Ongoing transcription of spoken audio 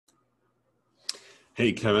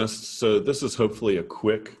Hey chemists, so this is hopefully a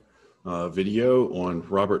quick video on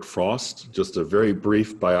Robert Frost, just a very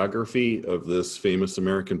brief biography of this famous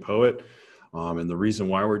American poet. And the reason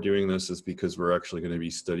why we're doing this is because we're actually going to be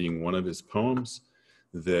studying one of his poems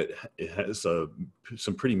that has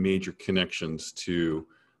some pretty major connections to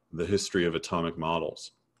the history of atomic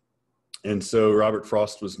models. And so Robert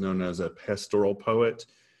Frost was known as a pastoral poet.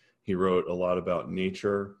 He wrote a lot about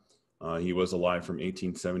nature. He was alive from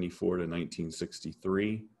 1874 to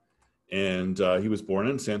 1963. And he was born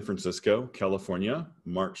in San Francisco, California,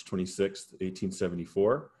 March 26th,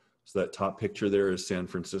 1874. So that top picture there is San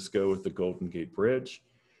Francisco with the Golden Gate Bridge.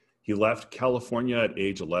 He left California at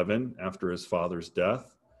age 11 after his father's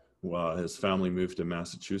death. His family moved to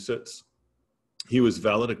Massachusetts. He was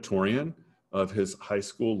valedictorian of his high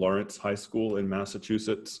school, Lawrence High School in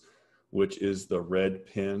Massachusetts, which is the red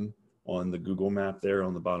pin on the Google map there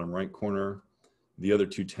on the bottom right corner. The other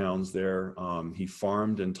two towns there, he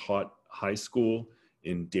farmed and taught high school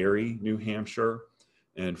in Derry, New Hampshire,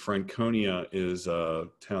 and Franconia is a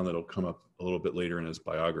town that'll come up a little bit later in his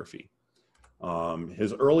biography.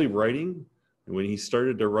 His early writing, when he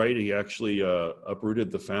started to write, he actually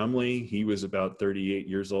uprooted the family. He was about 38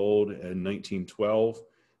 years old in 1912.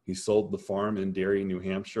 He sold the farm in Derry, New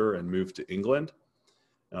Hampshire, and moved to England.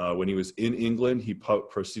 When he was in England, he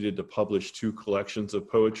proceeded to publish two collections of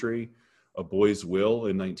poetry, A Boy's Will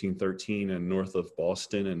in 1913 and North of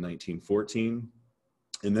Boston in 1914.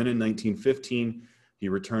 And then in 1915, he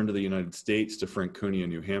returned to the United States to Franconia,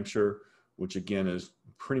 New Hampshire, which again is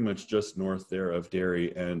pretty much just north there of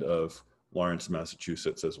Derry and of Lawrence,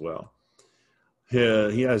 Massachusetts as well.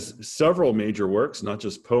 He has several major works, not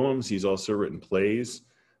just poems. He's also written plays.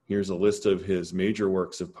 Here's a list of his major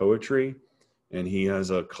works of poetry. And he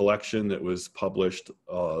has a collection that was published,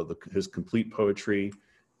 his complete poetry,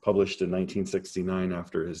 published in 1969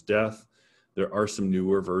 after his death. There are some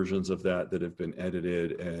newer versions of that have been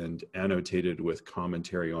edited and annotated with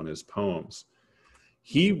commentary on his poems.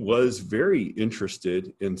 He was very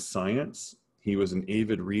interested in science. He was an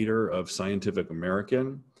avid reader of Scientific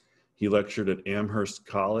American. He lectured at Amherst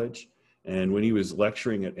College. And when he was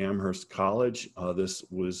lecturing at Amherst College, this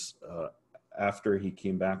was after he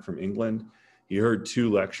came back from England, he heard two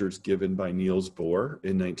lectures given by Niels Bohr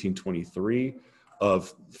in 1923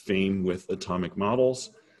 of fame with atomic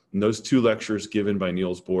models. And those two lectures given by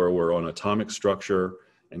Niels Bohr were on atomic structure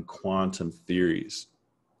and quantum theories.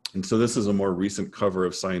 And so this is a more recent cover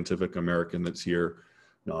of Scientific American that's here.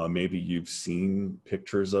 Maybe you've seen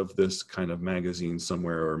pictures of this kind of magazine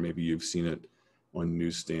somewhere, or maybe you've seen it on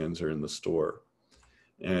newsstands or in the store.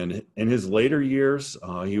 And in his later years,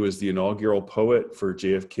 he was the inaugural poet for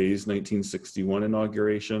JFK's 1961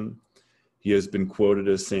 inauguration. He has been quoted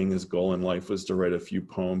as saying his goal in life was to write a few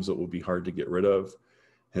poems that will be hard to get rid of.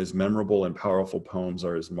 His memorable and powerful poems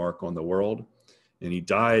are his mark on the world. And he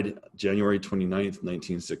died January 29th,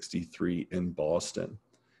 1963 in Boston.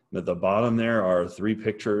 And at the bottom there are three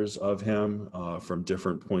pictures of him from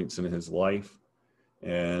different points in his life,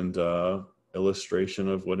 and illustration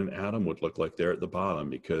of what an atom would look like there at the bottom,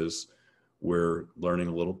 because we're learning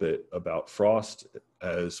a little bit about Frost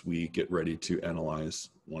as we get ready to analyze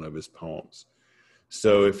one of his poems.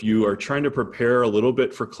 So if you are trying to prepare a little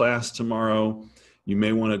bit for class tomorrow, you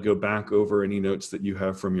may want to go back over any notes that you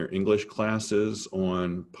have from your English classes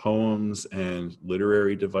on poems and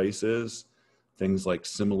literary devices, things like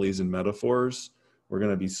similes and metaphors. We're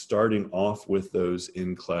going to be starting off with those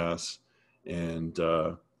in class, and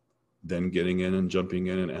then getting in and jumping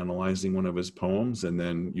in and analyzing one of his poems, and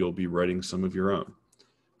then you'll be writing some of your own.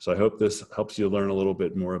 So I hope this helps you learn a little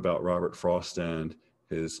bit more about Robert Frost and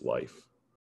his life.